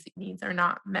 your basic needs are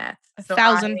not met? A So I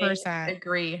thousand percent.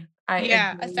 agree. I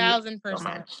Yeah, a agree thousand so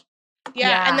percent. much.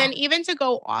 Yeah. And Yeah. then even to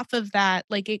go off of that,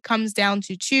 like it comes down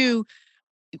to two,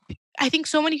 I think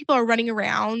so many people are running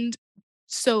around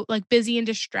so like busy and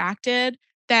distracted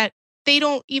that they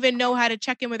don't even know how to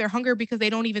check in with their hunger because they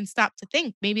don't even stop to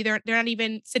think. Maybe they're not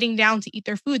even sitting down to eat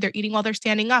their food. They're eating while they're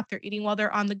standing up. They're eating while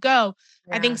they're on the go.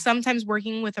 I think Yeah. sometimes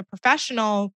working with a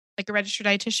professional, like a registered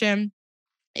dietitian,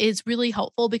 is really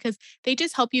helpful because they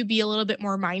just help you be a little bit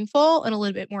more mindful and a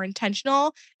little bit more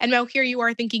intentional. And now here you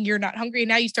are thinking you're not hungry. And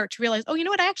now you start to realize, oh, you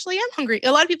know what? I actually am hungry.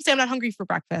 A lot of people say I'm not hungry for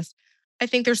breakfast. I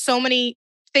think there's so many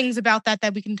things about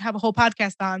that we can have a whole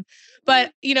podcast on.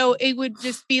 But, it would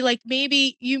just be like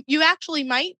maybe you actually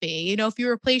might be, if you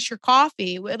replace your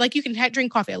coffee, like you can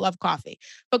drink coffee. I love coffee,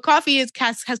 but coffee has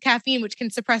caffeine, which can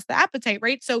suppress the appetite,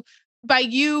 right? So by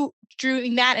you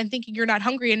doing that and thinking you're not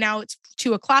hungry and now it's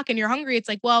 2 o'clock and you're hungry, it's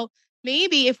like, well,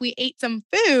 maybe if we ate some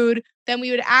food, then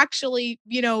we would actually,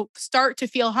 start to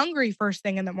feel hungry first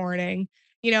thing in the morning,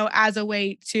 as a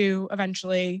way to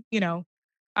eventually,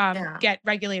 Yeah. get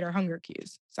regulate our hunger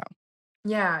cues. So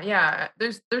Yeah, yeah.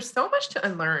 There's so much to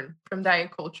unlearn from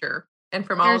diet culture. and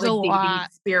from all There's a the dating lot.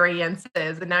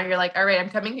 experiences. And now you're like, all right, I'm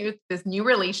coming here with this new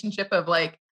relationship of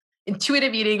like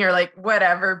intuitive eating or like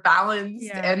whatever, balanced.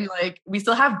 Yeah. And like we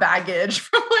still have baggage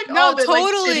from like No, all the like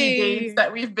shitty dates totally.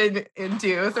 that we've been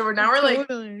into. So we're like,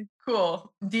 Totally.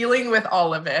 cool, dealing with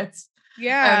all of it.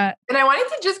 Yeah. And I wanted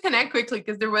to just connect quickly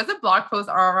because there was a blog post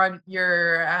on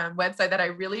your website that I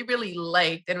really, really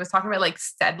liked. And it was talking about like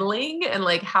settling and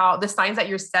like how the signs that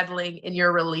you're settling in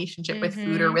your relationship with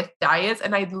food or Mhm. with diets.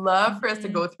 And I'd love for us to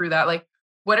Mhm. go through that. Like,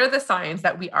 what are the signs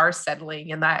that we are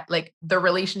settling and that like the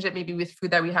relationship maybe with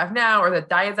food that we have now or the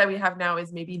diets that we have now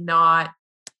is maybe not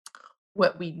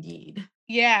what we need?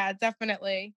 Yeah,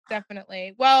 definitely.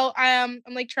 Definitely. Well, I'm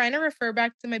like trying to refer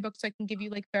back to my book so I can give you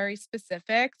like very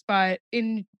specifics, but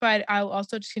I'll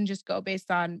also can just go based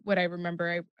on what I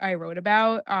remember I wrote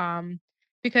about.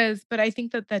 Because but I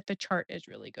think that the chart is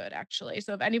really good actually.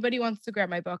 So if anybody wants to grab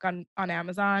my book on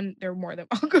Amazon, they're more than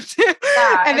welcome to.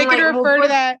 Yeah. And And they can like we'll refer to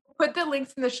that. put the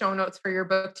links in the show notes for your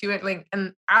book too. And like,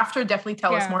 and after definitely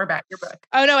tell us Yeah. more about your book.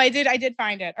 Oh no, I did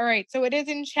find it. All right. So it is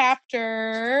in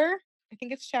chapter, I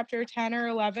think it's chapter 10 or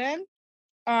 11,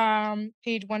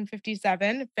 page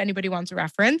 157, if anybody wants a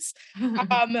reference.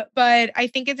 But I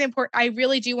think it's important. I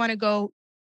really do want to go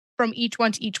from each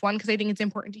one to each one because I think it's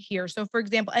important to hear. So for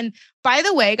example, and by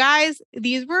the way, guys,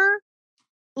 these were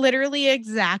literally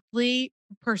exactly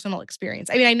personal experience.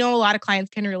 I mean, I know a lot of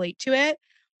clients can relate to it,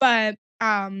 but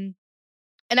and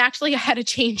actually I had to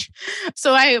change.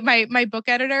 So my book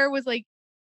editor was like,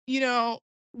 you know,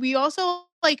 we also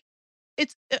like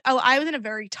I was in a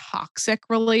very toxic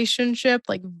relationship,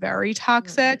 like very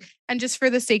toxic. Mm. And just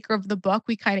for the sake of the book,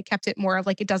 we kind of kept it more of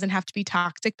like it doesn't have to be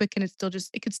toxic, but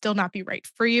it could still not be right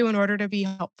for you in order to be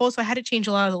helpful. So I had to change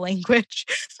a lot of the language,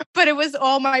 but it was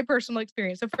all my personal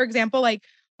experience. So for example, like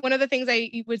one of the things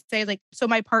I would say, like, so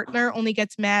my partner only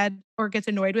gets mad or gets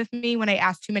annoyed with me when I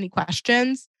ask too many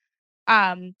questions.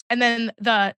 And then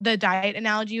the diet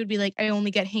analogy would be like, I only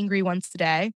get hangry once a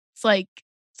day. It's like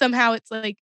somehow it's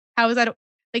like, how is that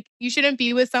like you shouldn't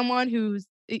be with someone who's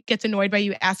it gets annoyed by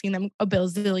you asking them a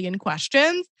bazillion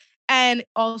questions and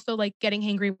also like getting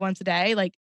hangry once a day.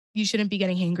 Like you shouldn't be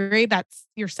getting hangry. That's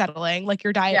you're settling. Like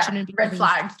your diet Yeah. shouldn't be Red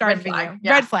flag. Red starving flag. you.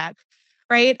 Yeah. Red flag.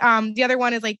 Right. The other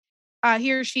one is like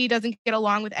he or she doesn't get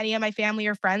along with any of my family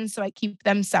or friends, so I keep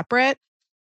them separate.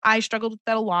 I struggled with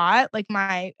that a lot. Like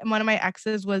one of my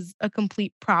exes was a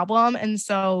complete problem. And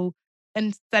so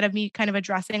instead of me kind of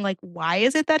addressing like why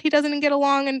is it that he doesn't get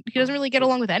along and he doesn't really get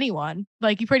along with anyone,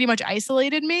 like he pretty much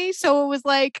isolated me. So it was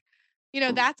like,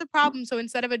 that's a problem. So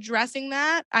instead of addressing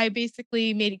that, I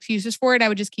basically made excuses for it. I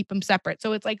would just keep them separate.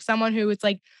 So it's like someone who it's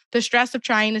like the stress of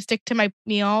trying to stick to my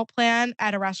meal plan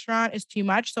at a restaurant is too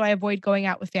much. So I avoid going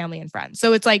out with family and friends.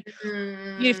 So it's like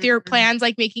if your Mm. plans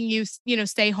like making you,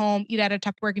 stay home, eat out of a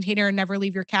Tupperware container and never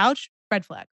leave your couch, red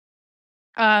flag.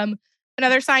 Um,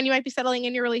 Another sign you might be settling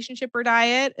in your relationship or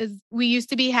diet is we used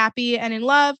to be happy and in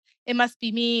love. It must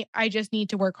be me. I just need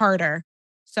to work harder.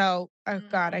 So, oh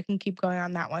God, I can keep going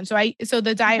on that one. So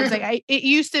the diet was like, it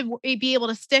used to be able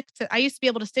to stick to, I used to be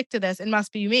able to stick to this. It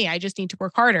must be me. I just need to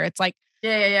work harder. It's like,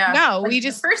 Yeah. no, we Like the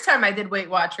just, first time I did Weight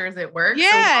Watchers, it worked. So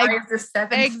yeah, why is the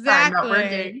seventh time not exactly.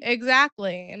 working?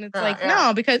 Exactly. And it's like, Yeah.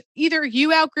 no, because either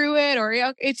you outgrew it or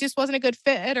it just wasn't a good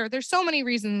fit, or there's so many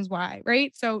reasons why,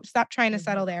 right? So stop trying to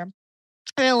settle Mhm. there.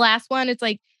 And then the last one, it's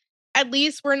like, at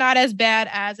least we're not as bad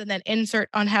as, and then insert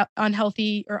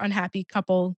unhealthy or unhappy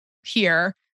couple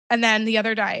here. And then the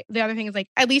other thing is like,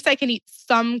 at least I can eat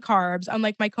some carbs,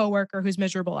 unlike my coworker who's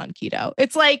miserable on keto.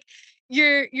 It's like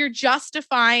you're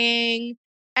justifying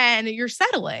and you're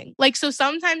settling. Like, so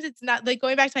sometimes it's not like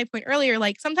going back to my point earlier,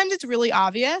 like sometimes it's really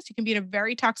obvious. You can be in a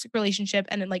very toxic relationship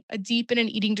and in like a deep in an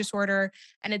eating disorder.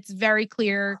 And it's very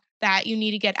clear that you need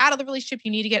to get out of the relationship,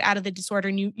 you need to get out of the disorder,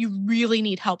 and you really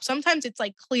need help. Sometimes it's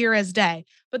like clear as day.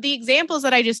 But the examples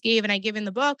that I just gave and I give in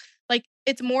the book, like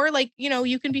it's more like,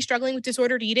 you can be struggling with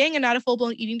disordered eating and not a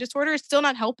full-blown eating disorder. It's still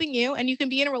not helping you. And you can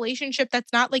be in a relationship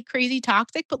that's not like crazy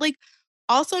toxic, but like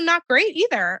also not great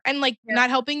either. And like Yeah. not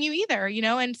helping you either.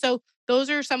 And so those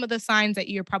are some of the signs that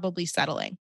you're probably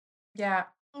settling. Yeah.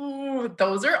 Ooh,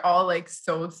 those are all like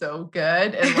so, so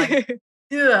good. And like,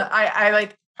 yeah, I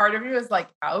like part of me was like,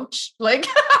 ouch, like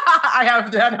I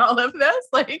have done all of this,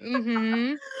 like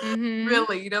Mhm. Mhm.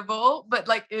 relatable, but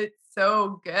like it's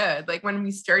so good. Like when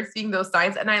we start seeing those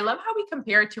signs, and I love how we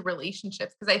compare it to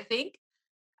relationships because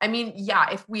I mean, yeah,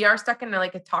 if we are stuck in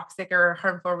like a toxic or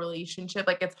harmful relationship,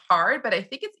 like it's hard, but I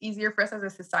think it's easier for us as a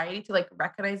society to like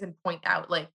recognize and point out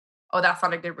like, oh, that's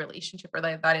not a good relationship or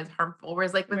like that is harmful.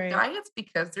 Whereas like with Right. diets,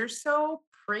 because they're so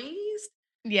praised,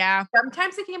 Yeah.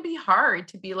 sometimes it can be hard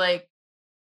to be like,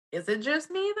 is it just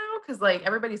me though? Because like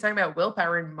everybody's talking about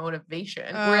willpower and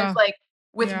motivation. Whereas Uh, like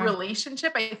with yeah.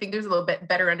 relationship, I think there's a little bit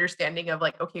better understanding of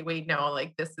like, okay, wait, no,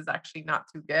 like this is actually not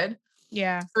too good.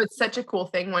 Yeah. So it's such a cool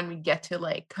thing when we get to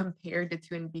like compare the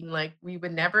two and being like, we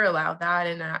would never allow that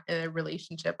in a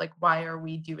relationship. Like, why are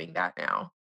we doing that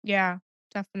now? Yeah.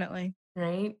 Definitely.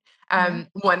 Right? Yeah.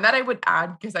 One that I would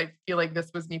add, because I feel like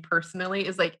this was me personally,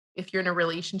 is like if you're in a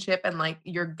relationship and like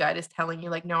your gut is telling you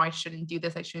like, no, I shouldn't do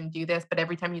this, I shouldn't do this. But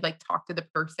every time you like talk to the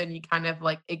person, you kind of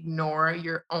like ignore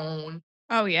your own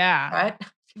Oh, yeah. gut. That's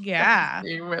the Yeah.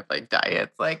 same with like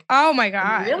diets. Like Oh my I'm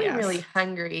God. really, really Yes.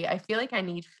 hungry. I feel like I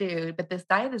need food, but this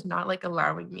diet is not like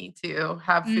allowing me to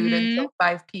have food Mm-hmm. until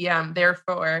 5 p.m.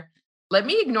 Therefore, let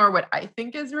me ignore what I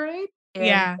think is right and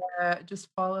Yeah. just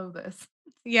follow this.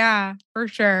 Yeah. For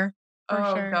sure. For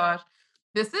Oh sure. gosh.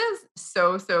 This is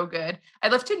so, so good.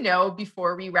 I'd love to know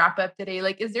before we wrap up today,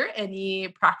 like, is there any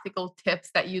practical tips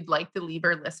that you'd like to leave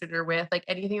our listener with? Like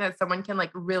anything that someone can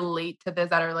like relate to this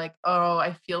that are like, oh,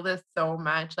 I feel this so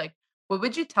much. Like, what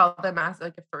would you tell them as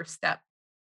like a first step?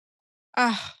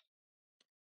 Ah,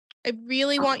 I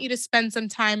really want you to spend some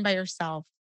time by yourself.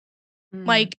 Mm,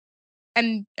 Like,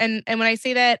 and when I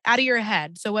say that, out of your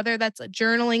head. So whether that's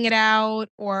journaling it out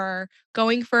or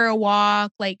going for a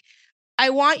walk, like I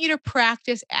want you to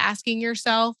practice asking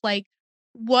yourself, like,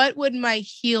 what would my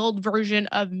healed version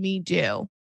of me do?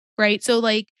 Right. So,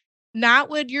 like, not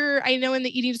would your, I know in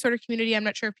the eating disorder community, I'm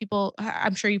not sure if people,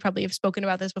 I'm sure you probably have spoken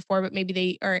about this before, but maybe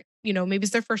they are, maybe it's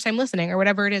their first time listening or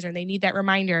whatever it is, or they need that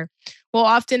reminder. We'll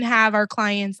often have our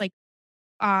clients like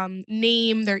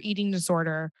name their eating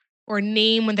disorder or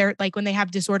name when they're like when they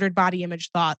have disordered body image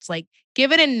thoughts, like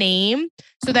give it a name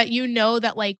so that you know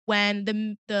that like when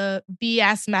the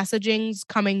BS messaging's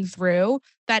coming through,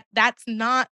 that that's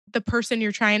not the person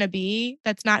you're trying to be,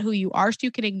 that's not who you are, so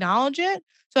you can acknowledge it.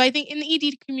 So I think in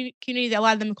the community, a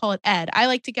lot of them call it ed. I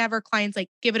like to have our clients like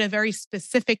give it a very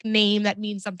specific name that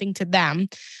means something to them.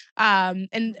 And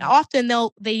mm, often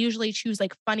they usually choose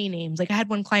like funny names. Like I had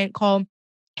one client call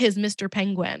his Mr.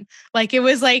 Penguin. Like it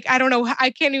was like, I don't know, I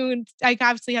can't even, I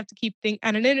obviously have to keep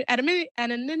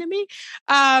anonymity.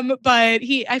 But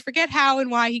I forget how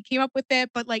and why he came up with it,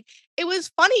 but like it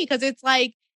was funny because it's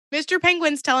like Mr.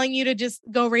 Penguin's telling you to just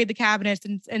go raid the cabinets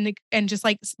and just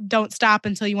like don't stop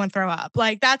until you want to throw up.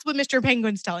 Like that's what Mr.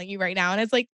 Penguin's telling you right now. And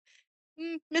it's like,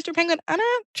 Mr. Penguin, I'm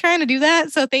not trying to do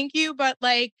that. So thank you. But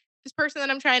like this person that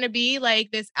I'm trying to be,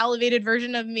 like this elevated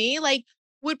version of me, like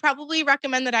would probably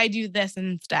recommend that I do this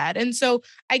instead. And so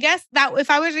I guess that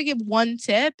if I were to give one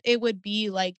tip, it would be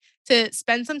like to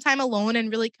spend some time alone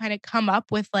and really kind of come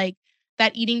up with like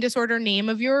that eating disorder name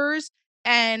of yours.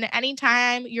 And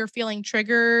anytime you're feeling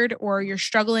triggered or you're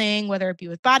struggling, whether it be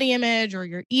with body image or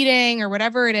you're eating or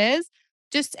whatever it is,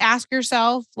 just ask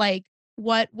yourself like,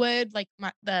 what would like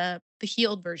the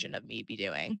healed version of me be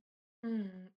doing? mm.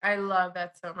 I love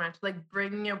that so much. Like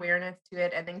bringing awareness to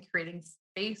it and then creating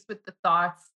space with the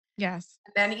thoughts. Yes.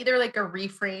 And then either like a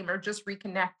reframe or just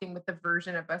reconnecting with the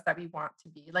version of us that we want to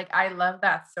be. Like I love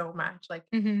that so much. Like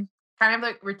Mhm. kind of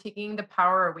like we're taking the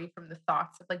power away from the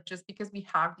thoughts of like just because we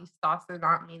have these thoughts does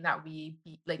not mean that we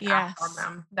like act on Yes.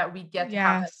 them, that we get to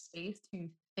have that Yes. space to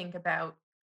think about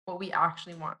what we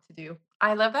actually want to do.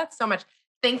 I love that so much.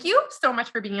 Thank you so much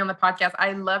for being on the podcast.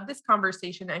 I love this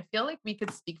conversation. I feel like we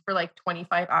could speak for like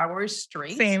 25 hours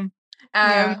straight. Same.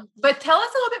 Yeah. But tell us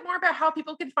a little bit more about how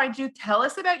people can find you. Tell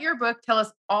us about your book. Tell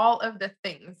us all of the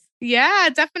things. Yeah,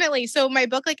 definitely. So my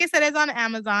book, like I said, is on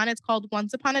Amazon. It's called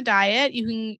Once Upon a Diet.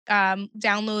 You can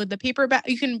download the paperback.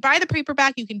 You can buy the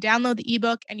paperback. You can download the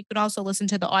ebook, and you can also listen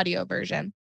to the audio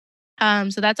version.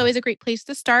 So that's always a great place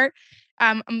to start.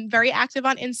 I'm very active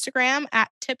on Instagram at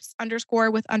tips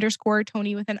underscore with underscore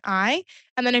Toni with an I.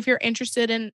 And then if you're interested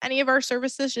in any of our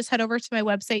services, just head over to my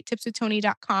website,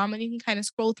 tipswithtoni.com, and you can kind of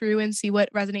scroll through and see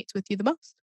what resonates with you the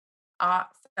most.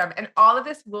 Awesome. And all of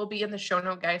this will be in the show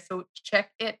note, guys. So check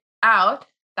it out.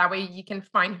 That way you can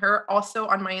find her. Also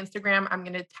on my Instagram, I'm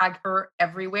going to tag her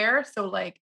everywhere. So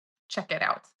like, check it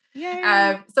out.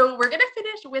 Yay. So we're going to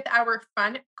finish with our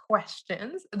fun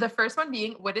questions. The first one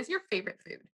being, what is your favorite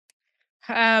food?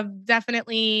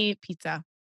 Definitely pizza.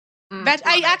 I Love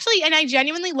it. actually, and I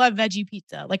genuinely love veggie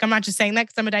pizza. Like, I'm not just saying that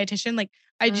because I'm a dietitian. Like,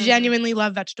 I Mm, genuinely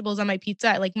love vegetables on my pizza.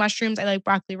 I like mushrooms. I like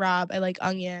broccoli rabe. I like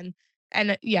onion.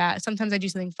 And yeah, sometimes I do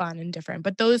something fun and different,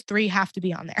 but those three have to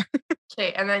be on there.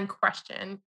 okay. And then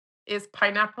question, is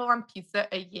pineapple on pizza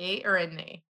a yay or a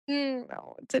nay?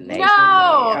 No, it's a No. nay for me.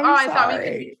 Oh, I'm I thought we could be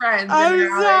sorry. friends. And I'm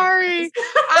now like, sorry.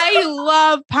 I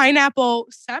love pineapple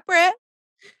separate.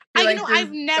 you're like, just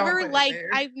don't put it there.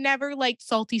 I've never liked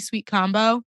salty sweet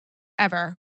combo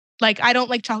ever. Like, I don't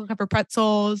like chocolate covered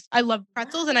pretzels. I love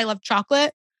pretzels and I love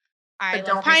chocolate. I But love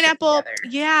don't mix it pineapple. together.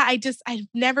 Yeah, I've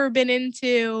never been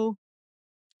into,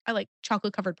 I like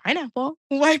chocolate covered pineapple.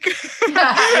 Like,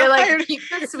 Yeah, you're like, keep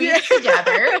the sweets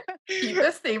together, keep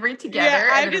the savory together,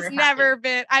 Yeah, and then we're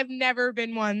happy. I've never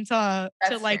been one to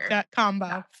That's like fair. that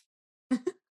combo. Yeah.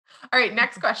 All right,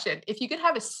 next question. If you could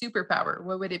have a superpower,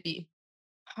 what would it be?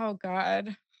 Oh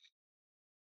God.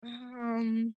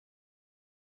 I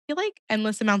feel like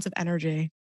endless amounts of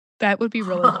energy. That would be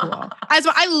really cool. As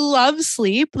well, I love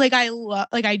sleep.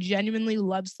 I genuinely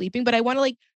love sleeping, but I want to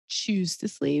like choose to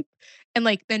sleep and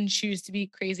like then choose to be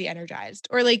crazy energized.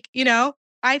 Or like, because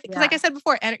like I Yeah. said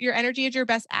before, your energy is your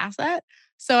best asset.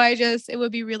 So it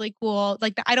would be really cool.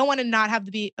 Like I don't want to not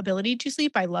have the ability to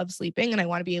sleep. I love sleeping and I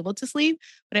want to be able to sleep,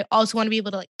 but I also want to be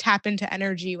able to like tap into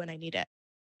energy when I need it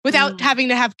without Mm. having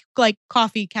to have like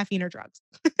coffee, caffeine, or drugs.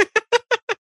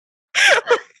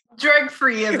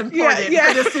 Drug-free is Yeah, important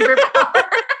yeah. for the superpower.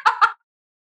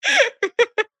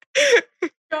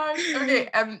 Gosh. Okay.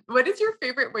 What is your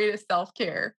favorite way to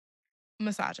self-care?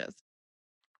 Massages.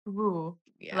 Ooh,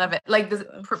 Yeah. love it. Like, does it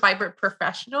by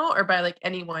professional or by like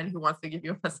anyone who wants to give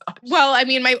you a massage? Well, I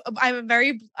mean,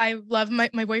 I love my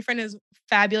boyfriend is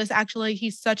fabulous. Actually,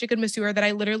 he's such a good masseur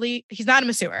that he's not a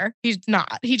masseur. He's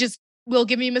not. He just will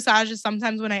give me massages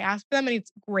sometimes when I ask for them, and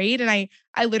it's great. And I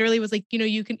literally was like,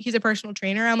 he's a personal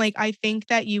trainer. I'm like, I think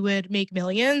that you would make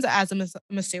millions as a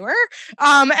masseur.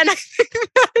 And I think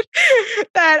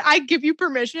that I give you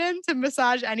permission to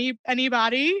massage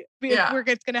anybody Yeah. where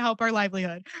it's going to help our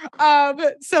livelihood.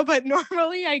 But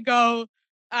normally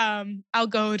I'll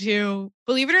go to,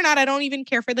 believe it or not, I don't even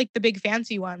care for like the big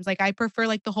fancy ones. Like I prefer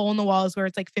like the hole in the walls where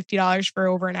it's like $50 for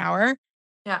over an hour.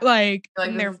 Yeah. Like, You're like,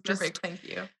 and this they're is perfect. Thank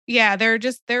you. yeah, they're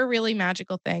really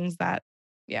magical things that,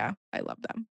 yeah, I love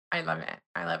them. I love it.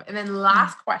 I love it. And then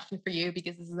last question for you,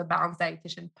 because this is a balanced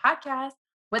dietitian podcast.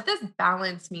 What does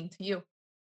balance mean to you?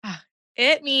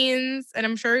 It means, and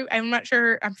I'm sure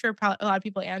probably a lot of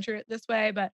people answer it this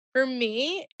way, but for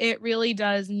me, it really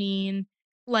does mean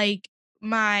like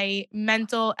my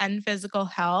mental and physical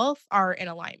health are in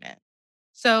alignment.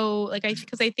 So like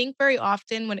because I think very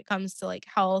often when it comes to like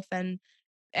health and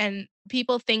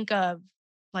people think of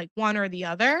like one or the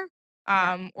other,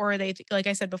 Yeah. or like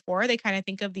I said before, they kind of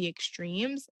think of the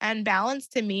extremes, and balance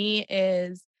to me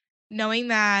is knowing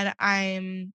that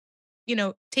I'm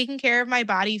taking care of my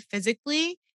body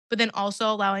physically, but then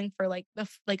also allowing for like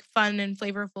like fun and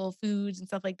flavorful foods and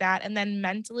stuff like that. And then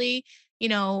mentally,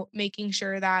 making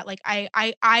sure that like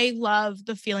I love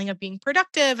the feeling of being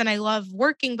productive and I love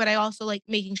working, but I also like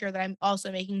making sure that I'm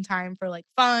also making time for like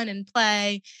fun and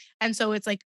play. And so it's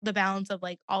like the balance of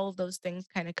like all of those things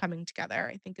kind of coming together,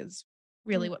 I think is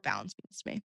really what balance means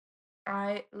to me.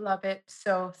 I love it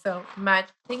so, so much.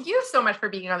 Thank you so much for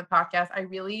being on the podcast. I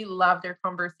really loved our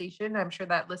conversation. I'm sure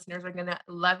that listeners are going to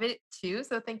love it too.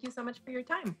 So thank you so much for your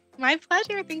time. My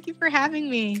pleasure. Thank you for having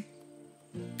me.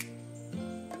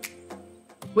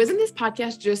 Wasn't this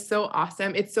podcast just so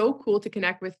awesome? It's so cool to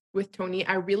connect with Toni.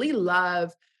 I really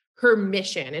love her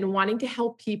mission and wanting to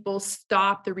help people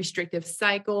stop the restrictive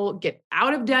cycle, get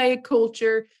out of diet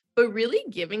culture, but really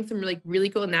giving some like really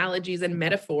cool analogies and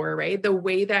metaphor, right? The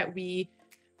way that we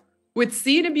would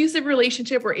see an abusive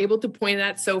relationship, we're able to point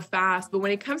at so fast. But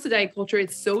when it comes to diet culture,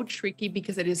 it's so tricky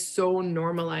because it is so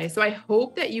normalized. So I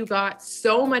hope that you got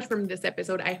so much from this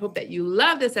episode. I hope that you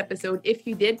love this episode. If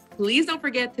you did, please don't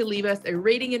forget to leave us a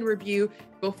rating and review.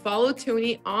 Go follow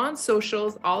Toni on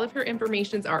socials. All of her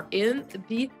informations are in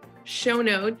the show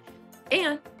note.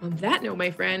 And on that note,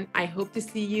 my friend, I hope to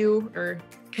see you or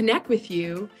connect with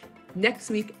you next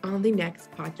week on the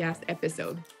next podcast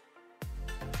episode.